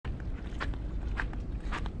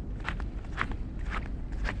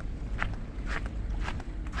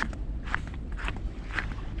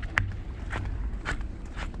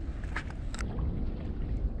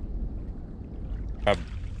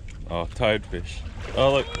Oh, toadfish.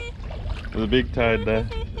 Oh look, there's a big toad there.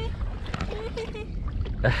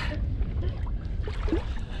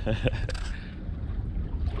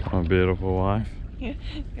 My beautiful wife. Good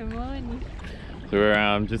morning. So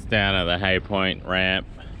we're just down at the Hay Point ramp,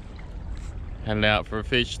 heading out for a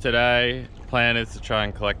fish today. Plan is to try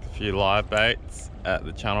and collect a few live baits at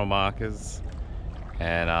the channel markers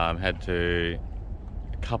and head to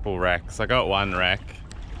a couple wrecks. I got one wreck.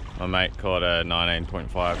 My mate caught a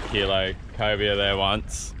 19.5 kilo cobia there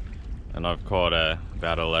once, and I've caught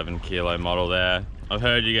about 11 kilo model there. I've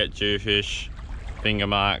heard you get jewfish, finger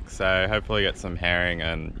marks, so hopefully get some herring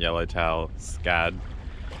and yellowtail scad,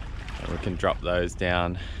 and we can drop those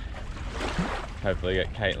down. Hopefully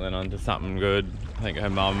get Kaitlyn onto something good. I think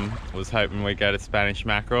her mum was hoping we'd get a Spanish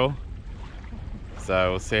mackerel,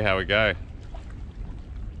 so we'll see how we go.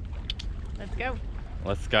 Let's go.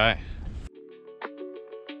 Let's go.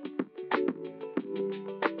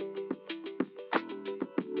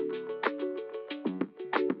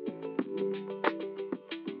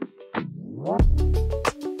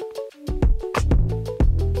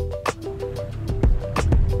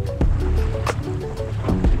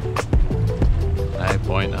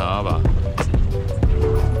 Point Harbour.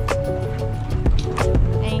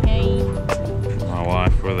 Hey, hey. My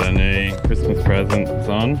wife with her new Christmas presents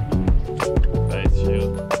on. Face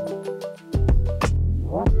shield.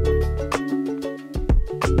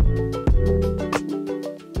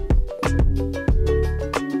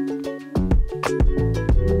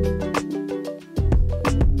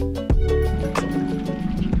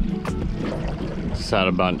 Just had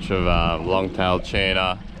a bunch of long-tailed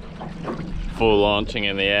tuna. Full launching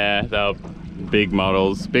in the air. They were big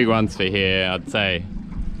models, big ones for here. I'd say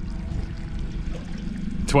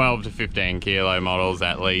 12 to 15 kilo models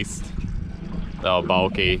at least. They were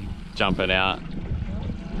bulky, jumping out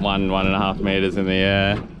 1.5 meters in the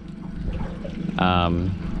air.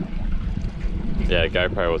 Yeah,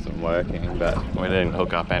 GoPro wasn't working, but we didn't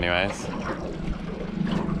hook up anyways.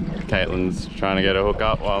 Kaitlyn's trying to get a hook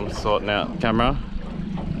up while I'm sorting out the camera.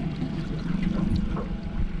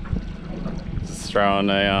 Throwing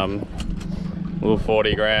a little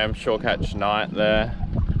 40 gram short catch night there,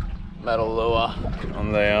 metal lure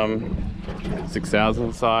on the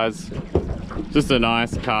 6000 size. Just a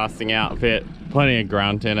nice casting outfit, plenty of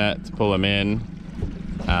grunt in it to pull them in.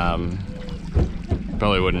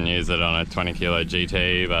 Probably wouldn't use it on a 20 kilo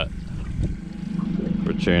GT, but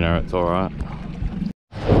for a tuna it's alright.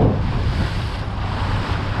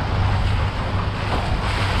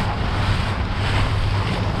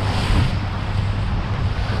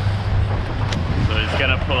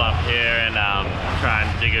 Gonna pull up here and try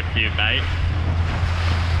and dig a few bait,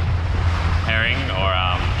 herring or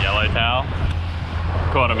yellowtail.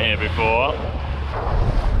 Caught them here before.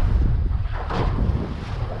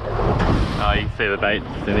 Oh, you can see the baits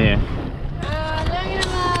in here. Oh, look at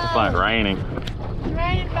them. It's like raining. It's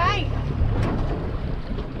raining bait.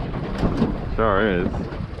 Sure is.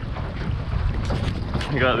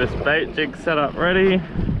 We got this bait jig set up ready.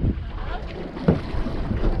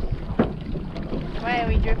 Where are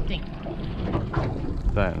we drifting?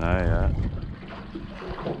 Don't know yet.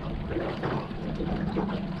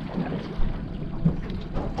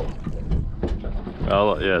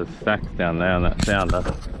 Oh yeah, there's stacks down there on that sounder.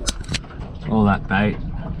 All that bait.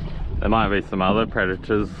 There might be some other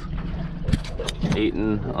predators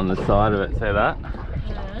eating on the side of it, see that?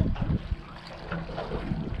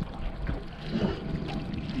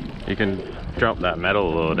 You can drop that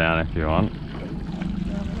metal lure down if you want.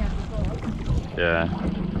 Yeah,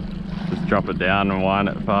 just drop it down and wind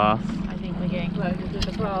it fast. I think we're getting closer to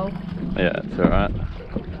the pole. Yeah, it's alright.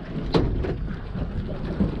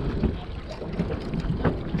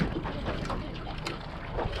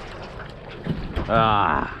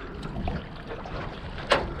 Ah.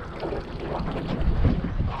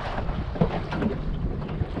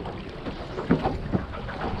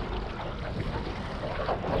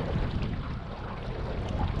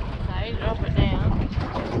 So drop it down.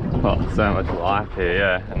 Oh, so much life here,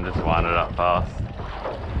 yeah, and just wind it up fast.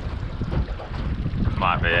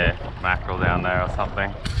 Might be a mackerel down there or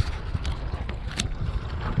something.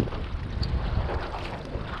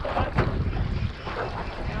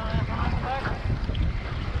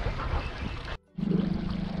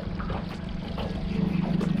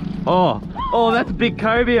 Oh, that's a big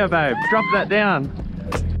cobia, babe. Drop that down.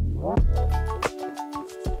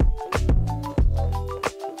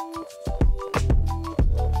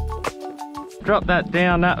 Drop that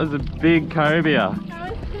down. That was a big cobia.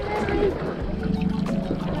 How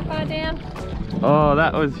far down? Oh,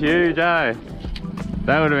 that was huge, eh?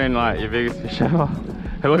 That would have been like your biggest fish ever.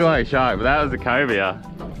 It looked like a shark, but that was a cobia.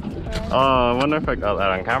 Right. Oh, I wonder if I got that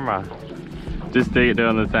on camera. Just doing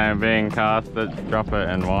the same thing, cast it, drop it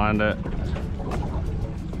and wind it.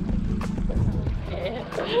 Yeah,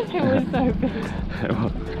 it was so big.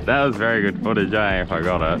 That was very good footage, eh, if I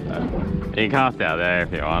got it. You can cast out there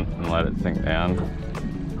if you want and let it sink down.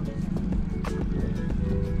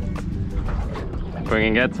 If we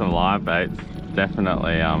can get some live baits,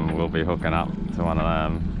 definitely we'll be hooking up to one of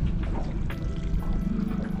them.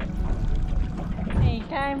 He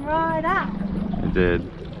came right up. He did.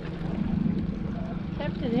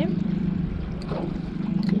 Tempted him.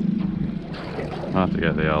 I'll have to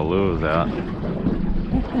get the old lures out.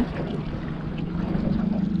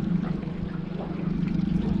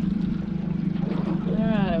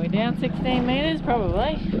 Alright, are we down 16 metres?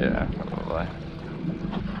 Probably. Yeah, probably.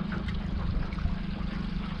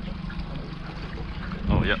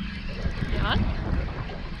 Oh, yep. Come on.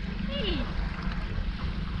 Hey.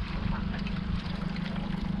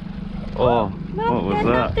 Oh, Look, what was there's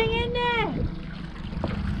that? nothing in there.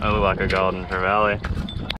 That looked like a golden trevally.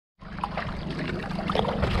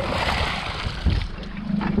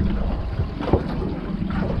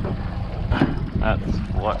 That's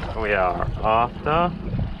what we are after.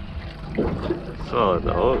 Solid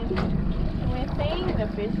dog. We're seeing the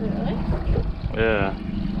fish, really. Yeah.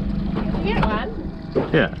 Did you get one?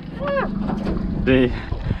 Yeah. Ah,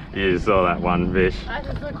 You saw that one fish. I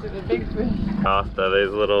just looked at the big fish. After these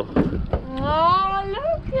little. Oh,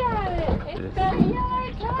 look at it! It's got a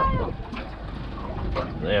yellow tail.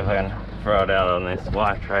 See if I can throw it out on this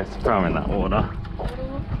white trace. Throw them in that water.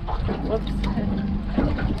 Whoops.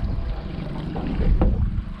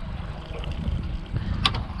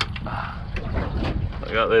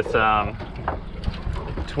 I got this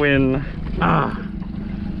twin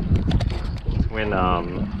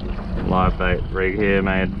live bait rig here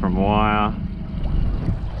made from wire.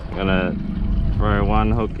 I'm gonna throw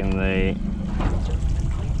one hook in the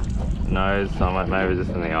nose, so maybe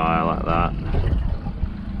just in the eye like that.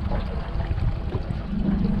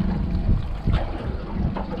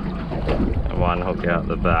 And one hook out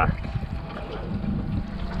the back.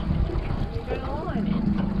 You're gonna line it.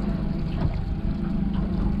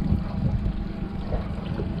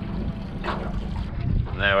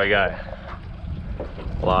 There we go.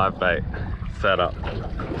 Live bait set up.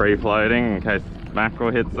 Free floating in case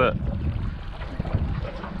mackerel hits it.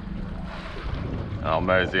 I'll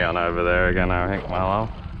mosey on over there again, I think, my love.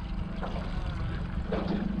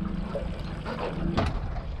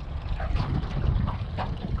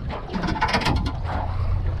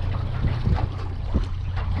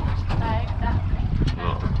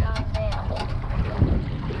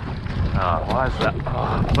 Oh, why is that?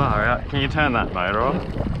 Oh, far out. Can you turn that motor off?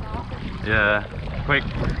 Yeah, quick.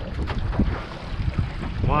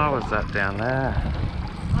 Why was that down there?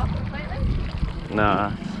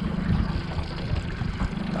 No.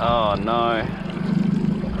 Oh no.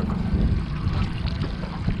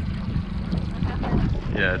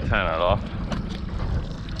 Yeah, turn it off.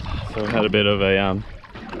 So we had a bit of an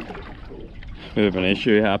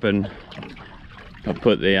issue happen. I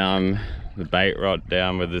put the bait rod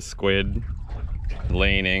down with the squid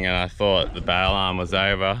leaning, and I thought the bail arm was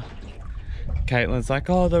over. Kaitlyn's like,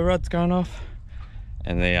 oh, the rod's going off,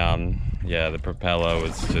 and the yeah, the propeller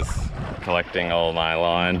was just collecting all my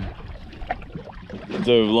line,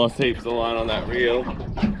 so we've lost heaps of line on that reel.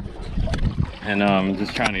 And I'm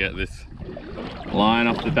just trying to get this line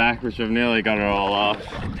off the back, which I've nearly got it all off.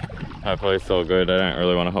 Hopefully it's all good. I don't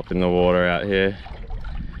really want to hop in the water out here.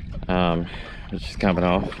 It's just coming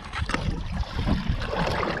off.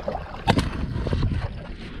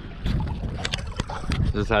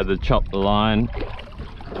 Just had to chop the line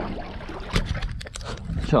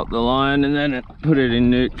and then put it in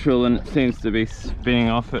neutral, and it seems to be spinning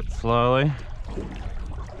off it slowly.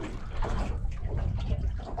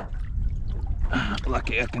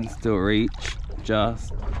 Lucky I can still reach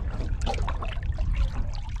just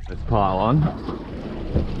this pile on.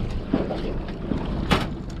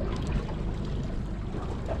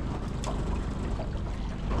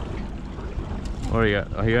 What do you got?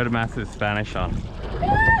 Oh, you got a massive Spanish on.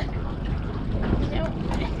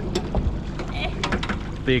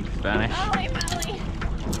 Big Spanish. Holy moly!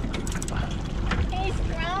 He's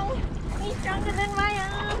strong. He's stronger than my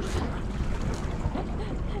arms.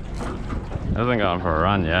 Hasn't gone for a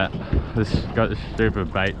run yet. This got this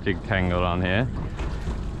stupid bait jig tangled on here.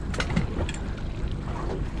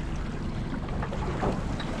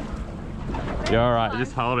 You're alright,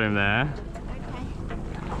 just hold him there.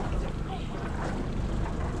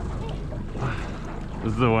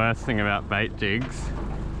 This is the worst thing about bait jigs.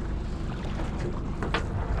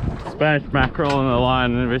 Spanish mackerel on the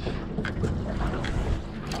line, which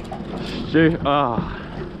Shoot. Oh,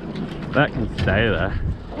 that can stay there.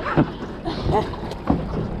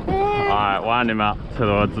 Alright, wind him up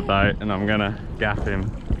towards the boat and I'm gonna gaff him.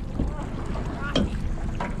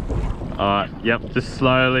 Alright, yep, just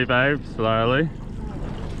slowly, babe, slowly.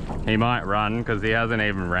 He might run because he hasn't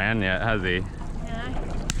even ran yet, has he? No.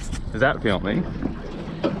 Is that filming?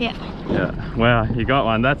 Yeah. Yeah, well, you got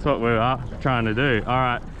one. That's what we are trying to do.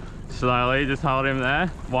 Alright, slowly, just hold him there.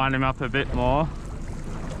 Wind him up a bit more.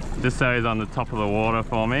 Just so he's on the top of the water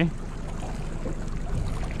for me.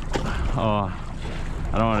 Oh,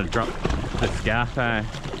 I don't want to drop the scaff, eh?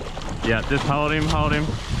 Yeah, just hold him, hold him,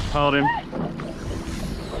 hold him.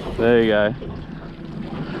 There you go.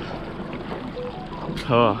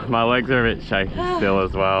 Oh, my legs are a bit shaky still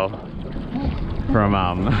as well. From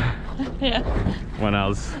Yeah. when I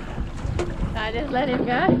was... I just let him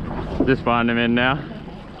go. Just find him in now.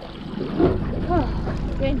 Oh,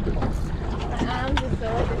 good. My arms are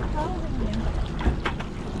sore just holding him.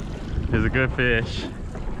 He's a good fish.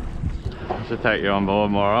 I should take you on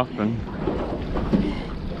board more often.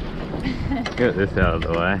 Get this out of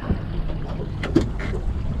the way.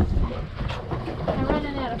 I'm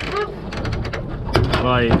running out of puff.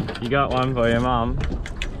 Well, you got one for your mum.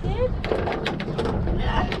 Did?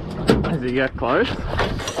 As he get close.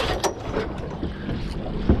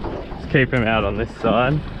 Just keep him out on this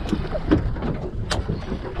side.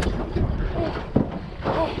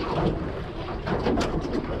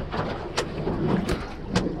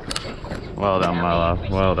 Well done, my love.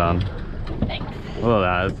 Well done. Thanks. Well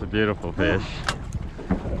done. It's a beautiful fish.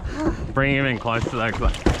 Bring him in close to that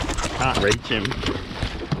because I can't reach him.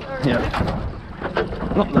 Yeah.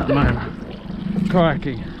 Not that moment.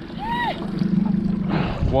 Crikey.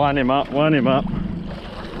 Wind him up, wind him up.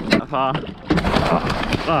 That far.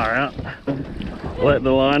 Far out. Let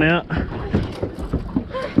the line out.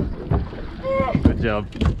 Good job.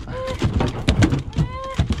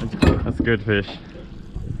 That's a good fish.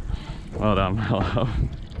 Well done, my love.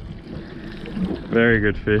 Very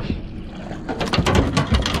good fish. He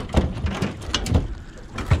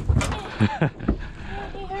hurt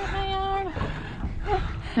my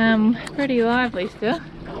arm. Pretty lively still.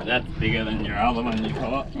 That's bigger than your other one you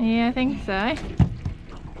caught. Yeah, I think so.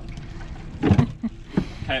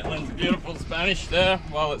 Kaitlyn's a beautiful Spanish there,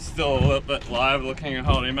 while it's still a little bit live looking and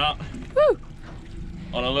hold him up. Woo!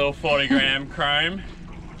 On a little 40-gram chrome.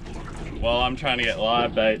 While I'm trying to get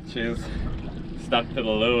live bait, she's stuck to the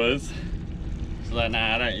lures. She's like,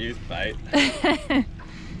 nah, I don't use bait.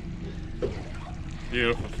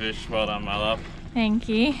 Beautiful fish, well done, my love. Thank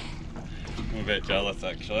you. I'm a bit jealous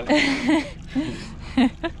actually.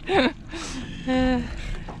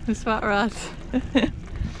 The spot rods.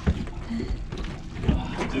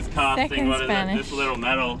 Just casting, Second what is Spanish. it? This little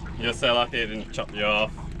metal. You're so lucky it didn't chop you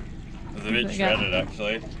off. It was a bit shredded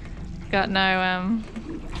actually. Got no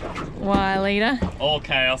wire leader. All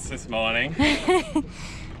chaos this morning.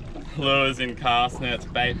 Lures in cast nets,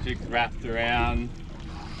 bait jigs wrapped around.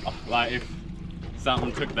 Oh, like if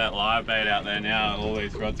something took that live bait out there now, all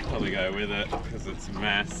these rods probably go with it because it's a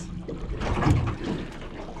mess.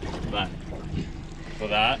 But for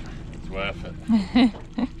that, it's worth it.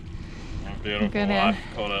 A beautiful life,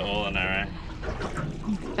 caught it all in arrow.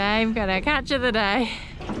 Babe, got our catch of the day.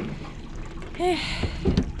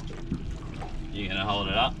 You gonna hold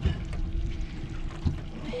it up?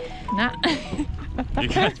 Nah. You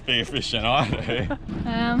catch bigger fish than I do.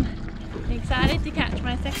 Excited to catch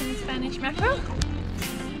my second Spanish mackerel.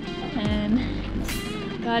 And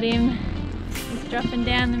got him, he's dropping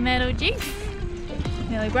down the metal jig.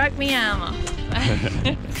 Nearly broke my arm off.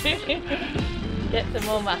 Get some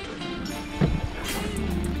more mussels.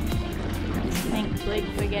 Thanks Luke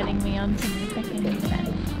for getting me onto my second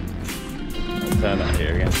Spanish. Turn that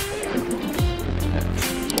here again.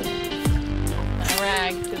 My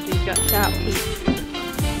rag, because he's got sharp teeth.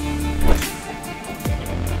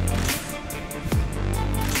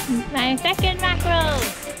 My second mackerel!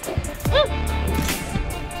 Woo!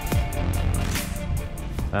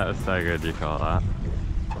 That was so good you caught that.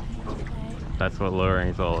 That's what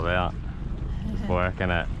luring's all about. Just working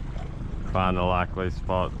it. Find the likely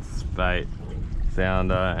spots, bait,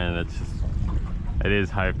 sounder, and it's just, it is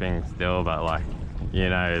hoping still, but like, you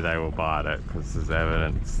know they will bite it because there's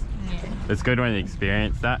evidence. Yeah. It's good when you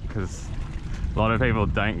experience that because a lot of people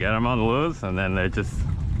don't get them on lures and then they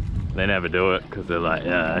never do it because they're like,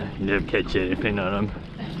 yeah, you never catch anything on them.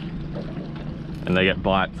 And they get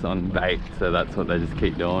bites on bait, so that's what they just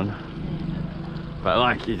keep doing. But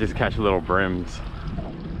like, you just catch little brims.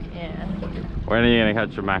 Yeah. When are you gonna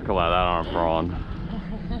catch a mackerel like that on a prawn?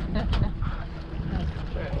 That's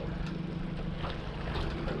true.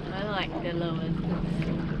 I like the lures.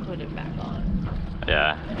 Put it back on.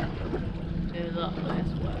 Yeah. There's a lot less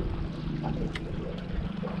work.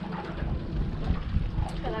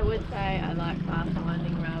 But I would say I like fast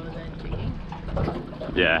winding rather than jigging.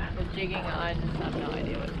 Yeah. With jigging, I just have no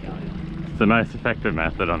idea what's going on. It's the most effective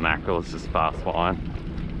method on mackerel is just fast wind.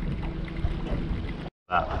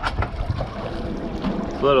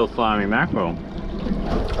 It's a little slimy mackerel.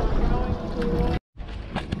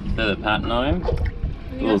 See the pattern on him?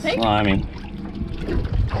 A little slimy.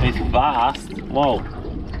 He's fast. Whoa.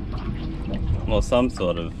 Well, some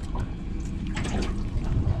sort of.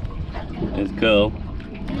 It's cool.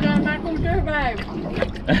 You got a mackerel too, babe.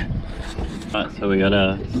 Right, so we got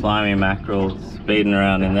a slimy mackerel speeding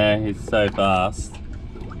around in there. He's so fast.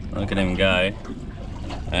 Look at him go.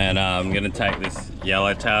 And I'm gonna take this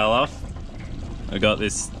yellowtail off. I got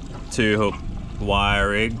this 2-hook wire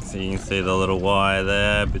rig, so you can see the little wire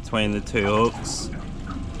there between the 2 hooks.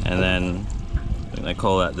 And then I think they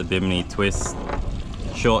call that the Bimini twist.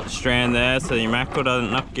 Short strand there so your mackerel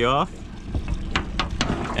doesn't knock you off.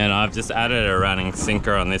 And I've just added a running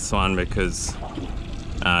sinker on this one because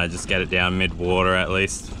just get it down mid-water at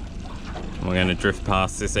least. And we're going to drift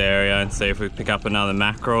past this area and see if we pick up another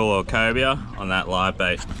mackerel or cobia on that live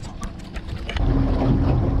bait.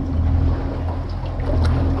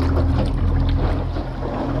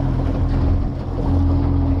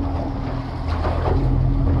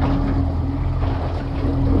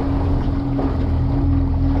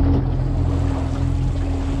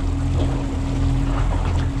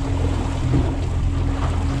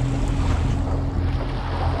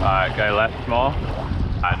 Alright, go left more.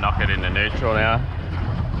 Alright, knock it into neutral now.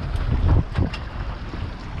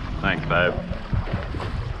 Thanks, babe.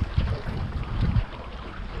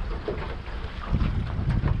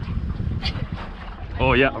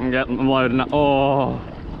 Oh yeah, I'm loading up. Oh.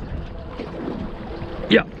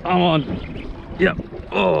 Yep, I'm on. Yep.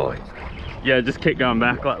 Oh. Yeah, just keep going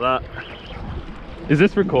back like that. Is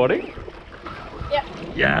this recording? Yep.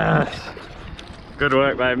 Yes. Good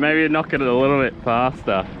work, babe. Maybe knock it a little bit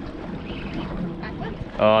faster.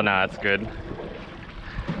 Oh no, it's good.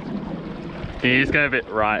 Can you just go a bit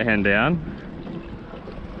right hand down?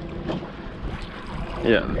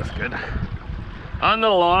 Yeah, that's good. On the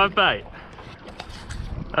live bait.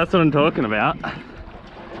 That's what I'm talking about.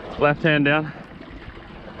 Left hand down.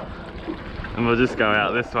 And we'll just go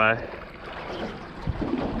out this way.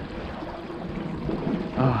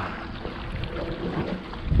 Oh.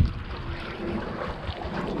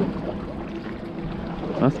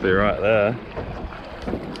 Must be right there.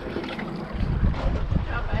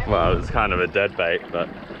 Well, it's kind of a dead bait, but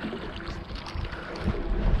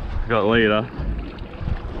got leader.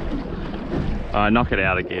 Knock it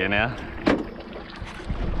out of gear now.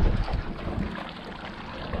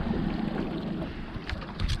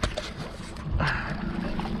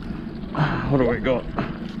 What do we got?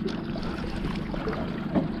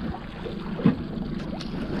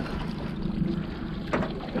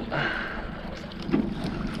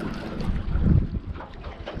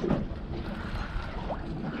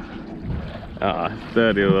 Ah,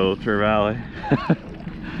 dirty little trevally.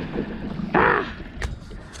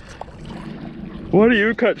 Why do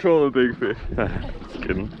you catch all the big fish? Just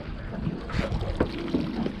kidding.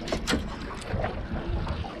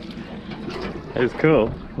 It's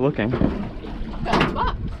cool looking.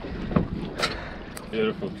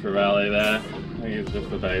 Beautiful trevally there. I think it's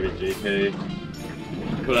just a baby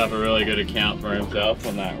GP. Put up a really good account for himself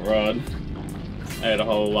on that rod. Ate a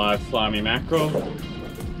whole live slimy mackerel.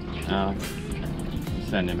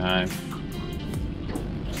 Send him home.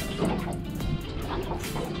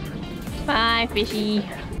 Bye, fishy.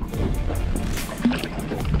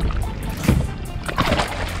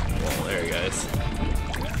 Well, there he goes.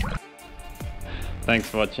 Thanks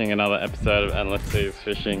for watching another episode of Endless Seas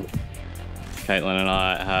Fishing. Kaitlyn and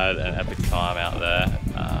I had an epic time out there.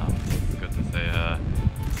 It's good to see her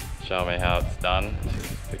show me how it's done.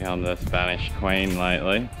 She's become the Spanish queen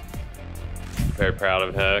lately. Very proud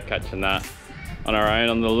of her catching that on her own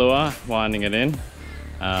on the lure, winding it in.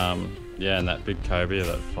 Yeah, and that big cobia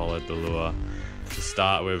that followed the lure to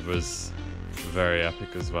start with was very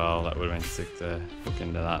epic as well. That would have been sick to hook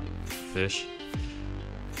into that fish.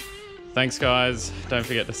 Thanks guys, don't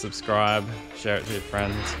forget to subscribe, share it to your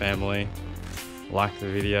friends, family, like the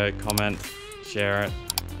video, comment, share it,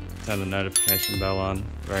 turn the notification bell on,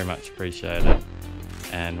 very much appreciate it.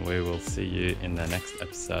 And we will see you in the next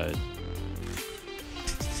episode.